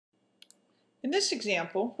In this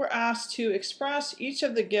example, we're asked to express each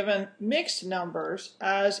of the given mixed numbers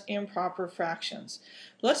as improper fractions.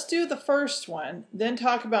 Let's do the first one, then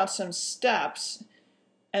talk about some steps,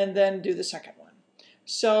 and then do the second one.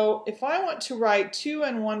 So if I want to write 2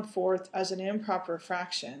 1/4 as an improper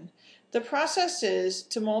fraction, the process is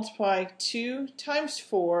to multiply 2 times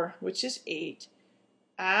 4, which is 8,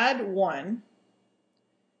 add 1,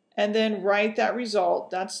 and then write that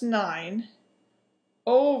result, that's 9,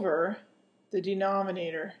 over the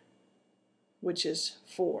denominator, which is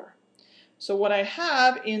 4. So what I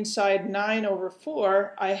have inside 9 over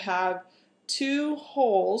 4, I have 2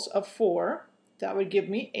 wholes of 4, that would give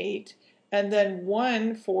me 8, and then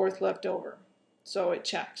 1/4 left over. So it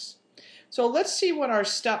checks. So let's see what our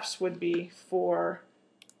steps would be for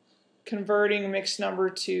converting a mixed number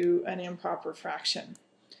to an improper fraction.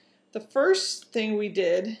 The first thing we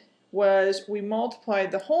did was we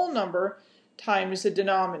multiplied the whole number times the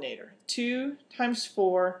denominator. 2 times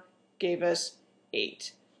 4 gave us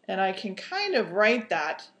 8. And I can kind of write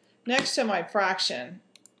that next to my fraction.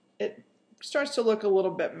 It starts to look a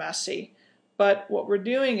little bit messy, but what we're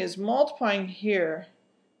doing is multiplying here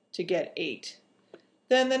to get 8.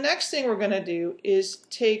 Then the next thing we're going to do is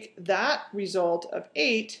take that result of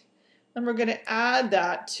 8 and we're going to add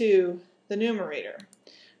that to the numerator.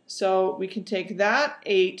 So we can take that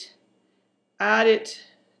 8, add it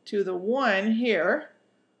to the 1 here,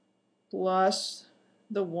 plus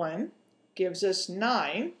the 1 gives us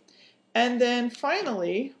 9. And then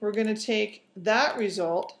finally, we're going to take that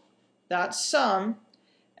result, that sum,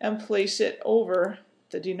 and place it over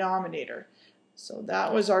the denominator. So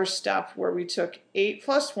that was our step where we took 8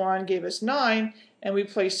 plus 1 gave us 9, and we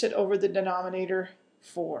placed it over the denominator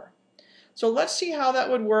 4. So let's see how that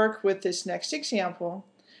would work with this next example.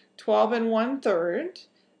 12 1/3,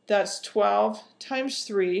 that's 12 times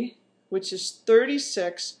 3, which is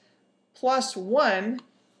 36, plus 1,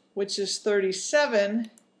 which is 37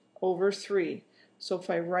 over 3. So if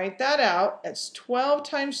I write that out, that's 12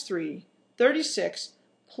 times 3, 36,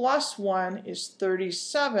 plus 1 is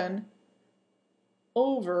 37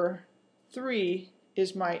 over 3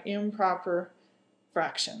 is my improper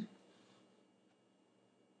fraction.